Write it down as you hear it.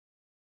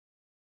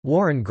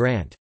Warren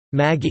Grant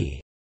Maggie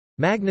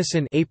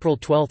Magnuson (April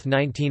 12,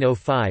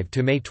 1905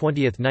 to May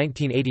 20,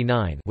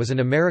 1989) was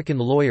an American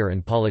lawyer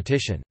and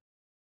politician.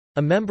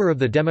 A member of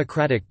the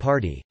Democratic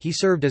Party, he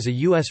served as a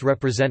U.S.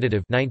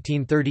 Representative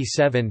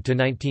 1937 to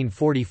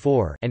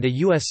 1944 and a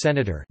U.S.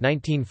 Senator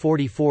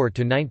 1944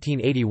 to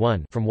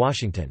 1981 from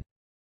Washington.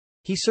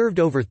 He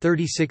served over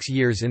 36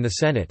 years in the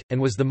Senate,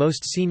 and was the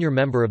most senior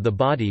member of the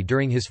body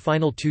during his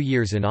final 2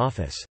 years in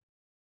office.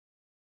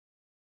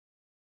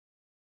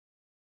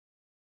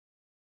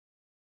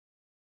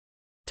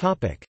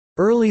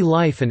 Early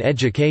life and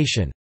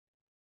education.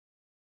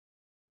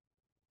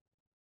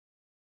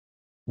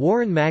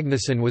 Warren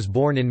Magnuson was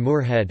born in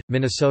Moorhead,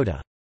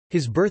 Minnesota.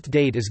 His birth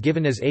date is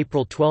given as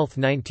April 12,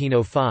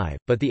 1905,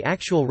 but the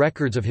actual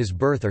records of his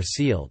birth are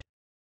sealed.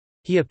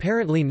 He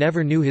apparently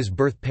never knew his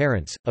birth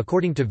parents.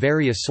 According to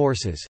various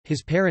sources,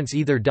 his parents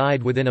either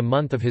died within a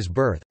month of his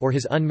birth, or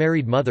his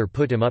unmarried mother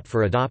put him up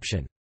for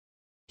adoption.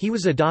 He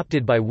was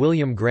adopted by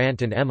William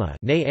Grant and Emma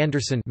née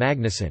Anderson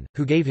Magnuson,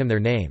 who gave him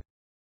their name.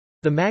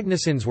 The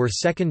Magnusons were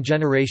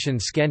second-generation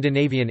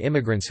Scandinavian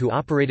immigrants who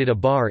operated a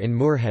bar in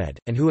Moorhead,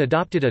 and who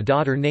adopted a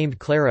daughter named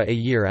Clara a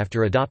year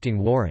after adopting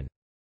Warren.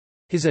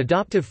 His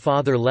adoptive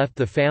father left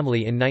the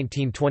family in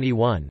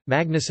 1921.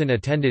 Magnuson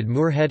attended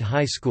Moorhead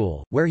High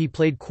School, where he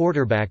played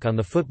quarterback on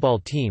the football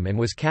team and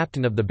was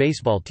captain of the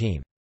baseball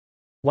team.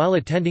 While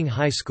attending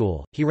high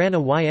school, he ran a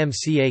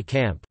YMCA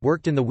camp,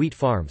 worked in the wheat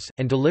farms,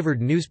 and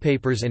delivered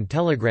newspapers and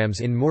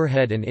telegrams in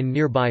Moorhead and in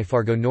nearby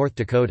Fargo, North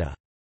Dakota.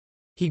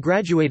 He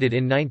graduated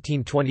in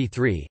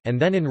 1923,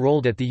 and then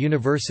enrolled at the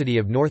University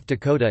of North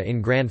Dakota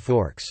in Grand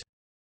Forks.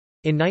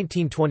 In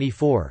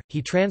 1924,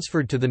 he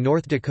transferred to the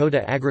North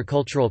Dakota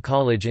Agricultural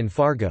College in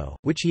Fargo,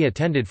 which he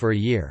attended for a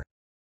year.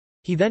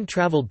 He then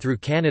traveled through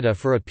Canada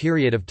for a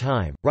period of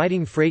time,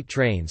 riding freight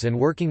trains and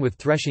working with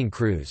threshing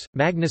crews.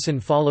 Magnuson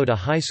followed a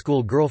high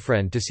school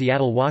girlfriend to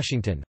Seattle,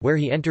 Washington, where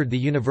he entered the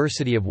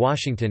University of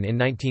Washington in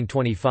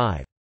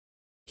 1925.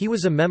 He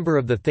was a member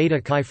of the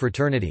Theta Chi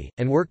fraternity,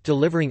 and worked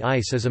delivering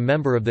ice as a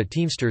member of the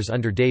Teamsters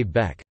under Dave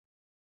Beck.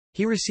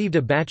 He received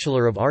a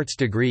Bachelor of Arts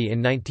degree in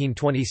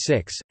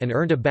 1926, and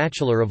earned a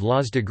Bachelor of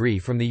Laws degree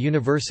from the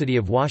University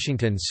of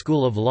Washington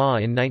School of Law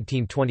in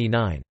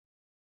 1929.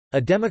 A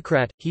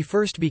Democrat, he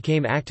first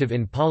became active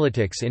in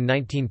politics in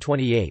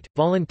 1928,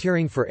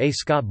 volunteering for A.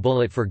 Scott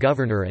Bullitt for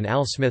governor and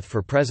Al Smith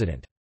for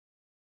president.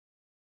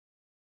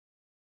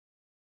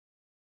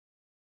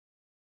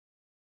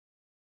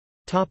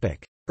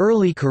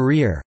 Early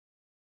career.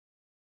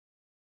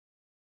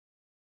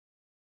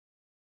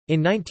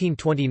 In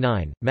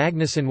 1929,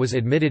 Magnuson was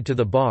admitted to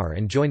the bar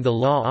and joined the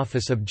law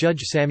office of Judge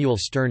Samuel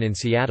Stern in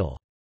Seattle.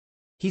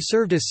 He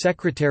served as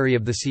secretary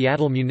of the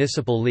Seattle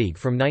Municipal League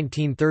from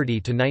 1930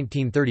 to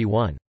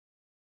 1931.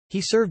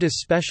 He served as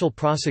special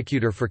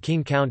prosecutor for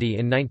King County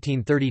in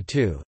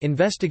 1932,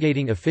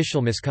 investigating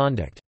official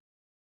misconduct.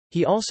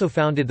 He also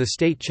founded the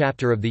state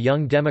chapter of the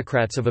Young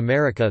Democrats of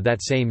America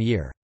that same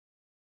year.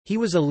 He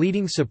was a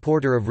leading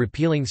supporter of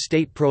repealing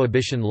state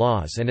prohibition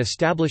laws and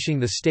establishing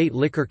the State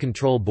Liquor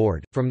Control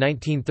Board. From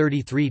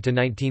 1933 to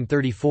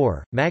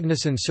 1934,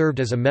 Magnuson served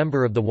as a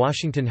member of the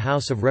Washington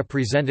House of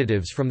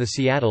Representatives from the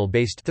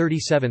Seattle-based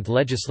 37th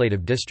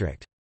Legislative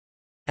District.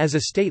 As a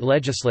state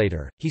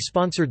legislator, he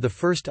sponsored the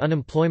first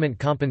unemployment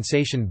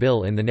compensation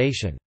bill in the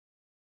nation.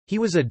 He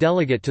was a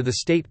delegate to the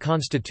State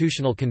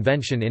Constitutional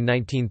Convention in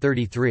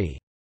 1933.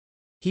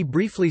 He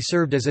briefly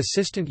served as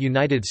Assistant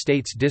United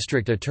States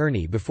District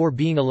Attorney before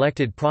being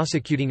elected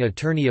Prosecuting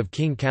Attorney of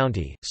King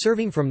County,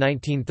 serving from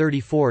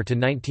 1934 to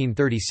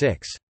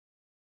 1936.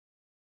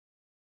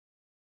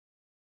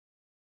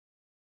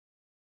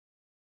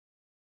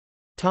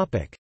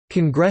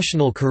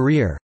 Congressional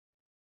career.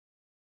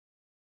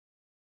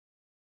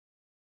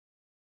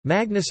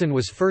 Magnuson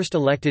was first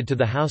elected to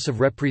the House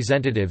of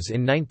Representatives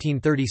in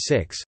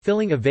 1936,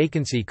 filling a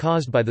vacancy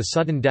caused by the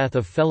sudden death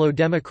of fellow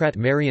Democrat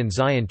Marian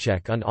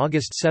Zionchek on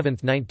August 7,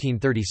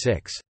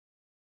 1936.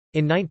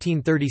 In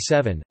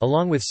 1937,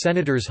 along with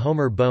Senators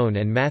Homer Bone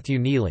and Matthew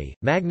Neely,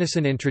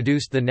 Magnuson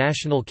introduced the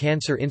National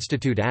Cancer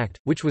Institute Act,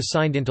 which was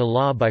signed into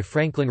law by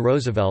Franklin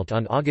Roosevelt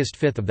on August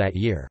 5 of that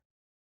year.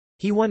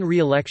 He won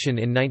re-election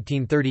in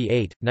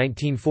 1938,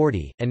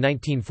 1940, and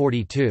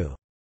 1942.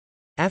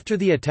 After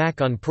the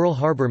attack on Pearl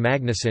Harbor,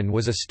 Magnuson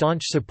was a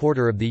staunch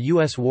supporter of the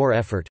U.S. war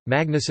effort.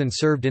 Magnuson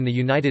served in the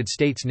United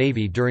States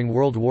Navy during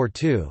World War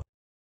II.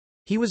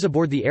 He was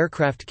aboard the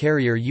aircraft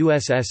carrier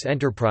USS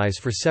Enterprise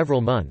for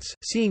several months,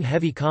 seeing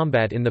heavy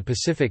combat in the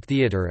Pacific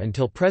Theater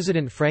until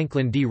President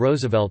Franklin D.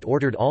 Roosevelt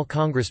ordered all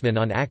congressmen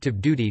on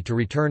active duty to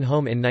return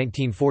home in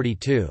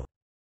 1942.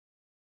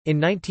 In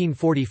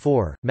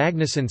 1944,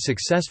 Magnuson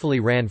successfully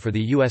ran for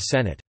the U.S.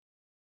 Senate.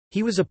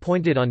 He was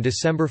appointed on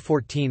December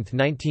 14,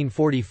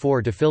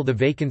 1944 to fill the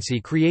vacancy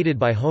created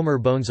by Homer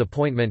Bone's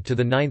appointment to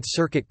the Ninth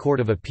Circuit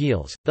Court of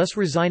Appeals, thus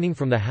resigning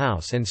from the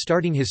House and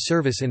starting his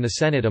service in the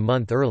Senate a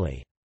month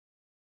early.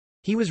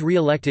 He was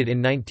re-elected in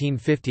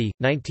 1950,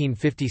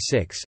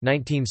 1956,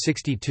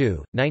 1962,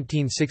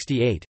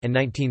 1968, and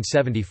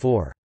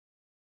 1974.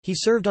 He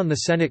served on the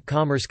Senate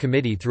Commerce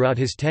Committee throughout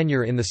his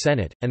tenure in the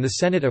Senate, and the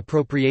Senate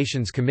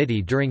Appropriations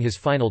Committee during his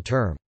final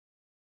term.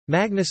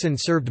 Magnuson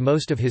served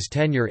most of his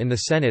tenure in the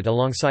Senate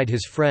alongside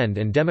his friend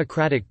and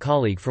Democratic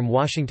colleague from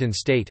Washington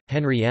state,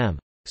 Henry M.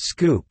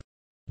 Scoop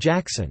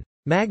Jackson.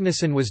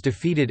 Magnuson was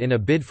defeated in a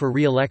bid for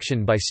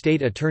re-election by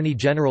State Attorney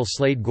General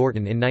Slade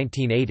Gorton in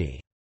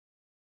 1980.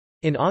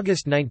 In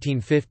August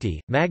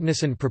 1950,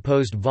 Magnuson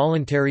proposed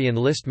voluntary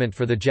enlistment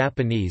for the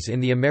Japanese in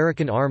the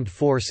American Armed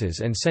Forces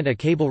and sent a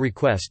cable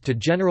request to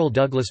General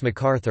Douglas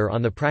MacArthur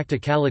on the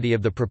practicality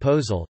of the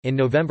proposal. In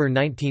November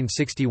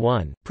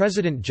 1961,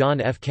 President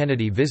John F.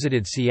 Kennedy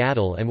visited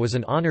Seattle and was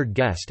an honored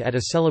guest at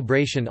a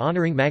celebration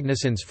honoring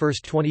Magnuson's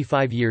first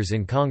 25 years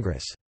in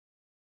Congress.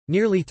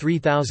 Nearly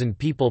 3,000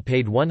 people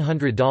paid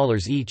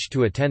 $100 each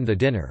to attend the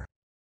dinner.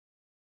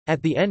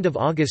 At the end of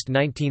August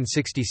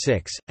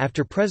 1966,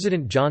 after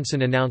President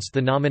Johnson announced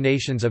the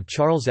nominations of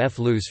Charles F.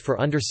 Luce for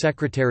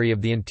Undersecretary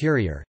of the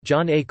Interior,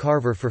 John A.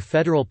 Carver for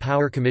Federal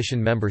Power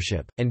Commission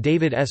membership, and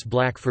David S.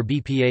 Black for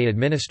BPA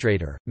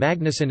Administrator,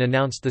 Magnuson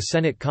announced the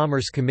Senate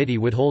Commerce Committee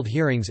would hold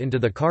hearings into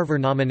the Carver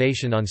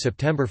nomination on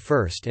September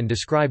 1 and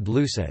described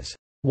Luce as,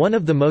 "one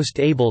of the most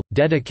able,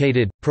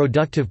 dedicated,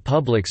 productive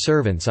public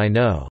servants I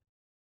know."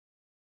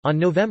 On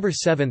November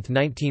 7,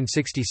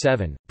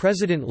 1967,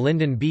 President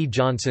Lyndon B.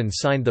 Johnson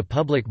signed the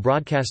Public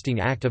Broadcasting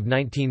Act of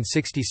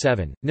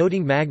 1967,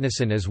 noting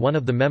Magnuson as one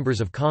of the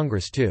members of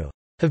Congress to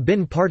have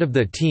been part of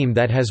the team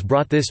that has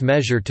brought this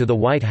measure to the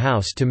White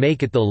House to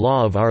make it the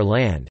law of our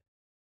land.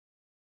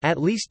 At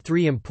least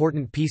 3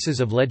 important pieces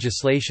of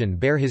legislation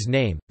bear his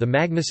name: the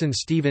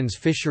Magnuson-Stevens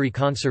Fishery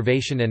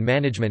Conservation and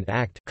Management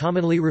Act,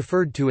 commonly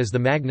referred to as the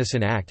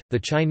Magnuson Act, the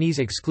Chinese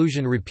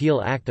Exclusion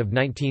Repeal Act of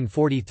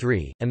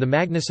 1943, and the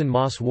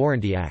Magnuson-Moss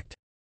Warranty Act.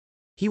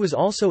 He was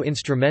also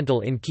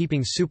instrumental in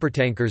keeping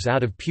supertankers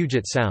out of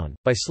Puget Sound,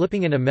 by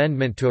slipping an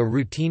amendment to a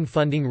routine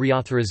funding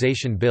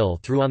reauthorization bill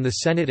through on the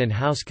Senate and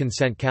House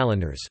consent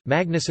calendars.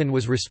 Magnuson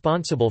was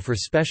responsible for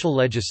special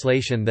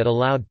legislation that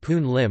allowed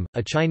Poon Lim,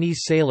 a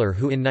Chinese sailor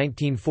who in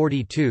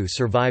 1942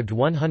 survived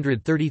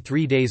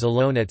 133 days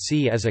alone at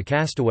sea as a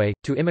castaway,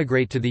 to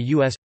immigrate to the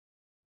U.S.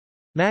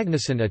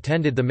 Magnuson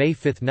attended the May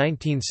 5,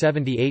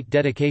 1978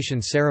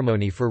 dedication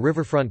ceremony for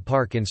Riverfront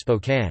Park in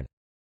Spokane.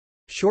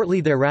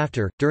 Shortly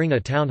thereafter, during a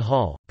town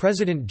hall,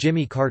 President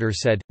Jimmy Carter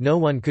said, "No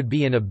one could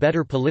be in a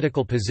better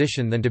political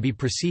position than to be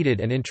preceded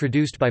and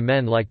introduced by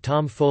men like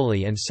Tom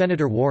Foley and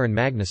Senator Warren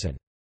Magnuson.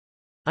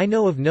 I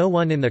know of no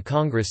one in the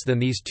Congress than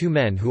these 2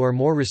 men who are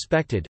more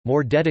respected,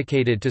 more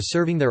dedicated to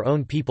serving their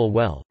own people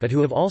well, but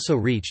who have also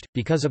reached,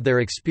 because of their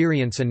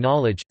experience and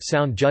knowledge,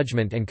 sound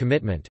judgment and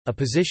commitment, a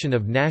position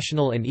of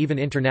national and even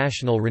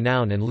international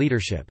renown and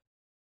leadership."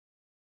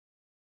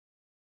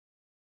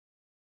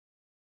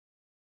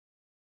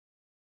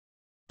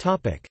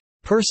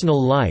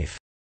 Personal life.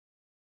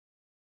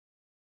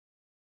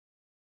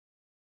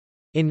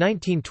 In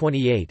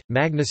 1928,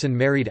 Magnuson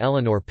married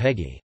Eleanor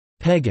Peggy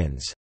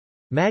Peggins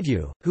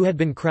Maddew, who had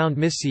been crowned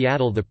Miss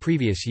Seattle the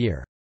previous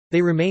year.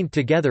 They remained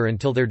together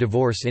until their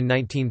divorce in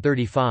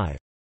 1935.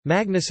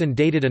 Magnuson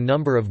dated a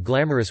number of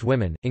glamorous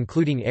women,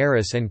 including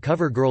heiress and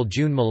cover girl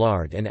June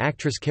Millard and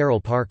actress Carol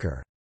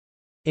Parker.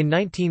 In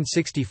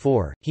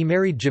 1964, he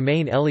married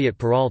Jemaine Elliott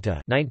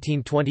Peralta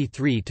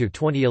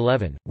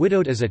 (1923–2011),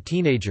 widowed as a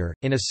teenager,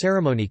 in a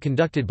ceremony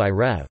conducted by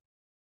Rev.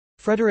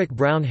 Frederick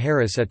Brown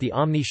Harris at the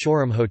Omni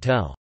Shoreham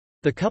Hotel.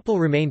 The couple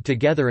remained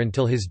together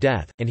until his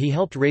death, and he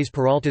helped raise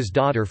Peralta's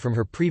daughter from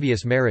her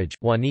previous marriage,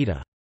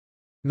 Juanita.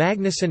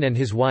 Magnuson and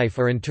his wife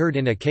are interred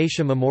in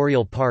Acacia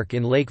Memorial Park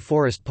in Lake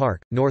Forest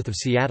Park, north of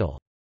Seattle.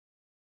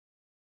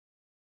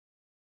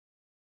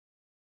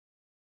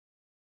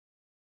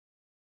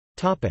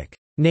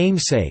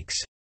 Namesakes.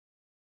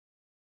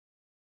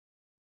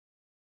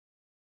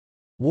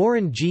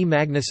 Warren G.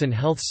 Magnuson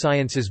Health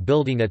Sciences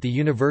Building at the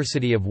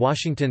University of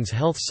Washington's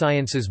Health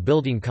Sciences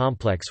Building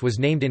Complex was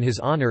named in his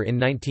honor in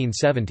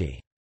 1970.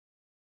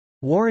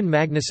 Warren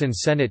Magnuson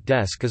Senate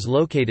Desk is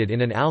located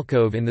in an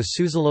alcove in the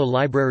Suzzallo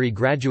Library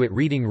Graduate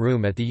Reading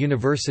Room at the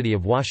University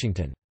of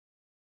Washington.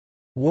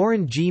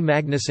 Warren G.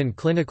 Magnuson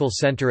Clinical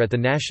Center at the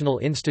National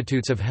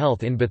Institutes of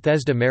Health in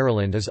Bethesda,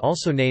 Maryland is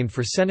also named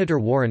for Senator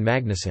Warren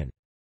Magnuson.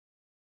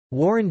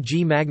 Warren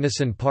G.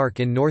 Magnuson Park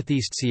in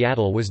northeast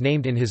Seattle was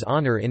named in his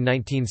honor in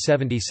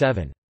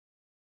 1977.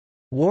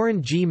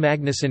 Warren G.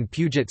 Magnuson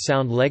Puget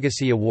Sound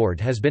Legacy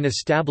Award has been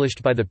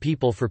established by the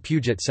people for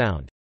Puget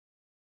Sound.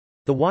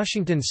 The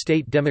Washington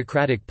State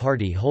Democratic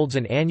Party holds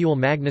an annual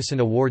Magnuson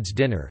Awards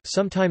dinner,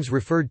 sometimes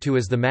referred to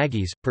as the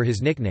Maggies, per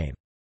his nickname.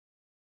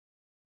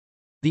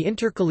 The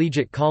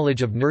Intercollegiate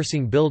College of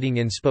Nursing building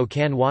in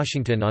Spokane,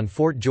 Washington on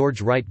Fort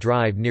George Wright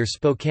Drive near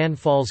Spokane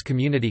Falls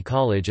Community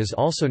College is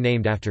also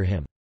named after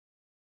him.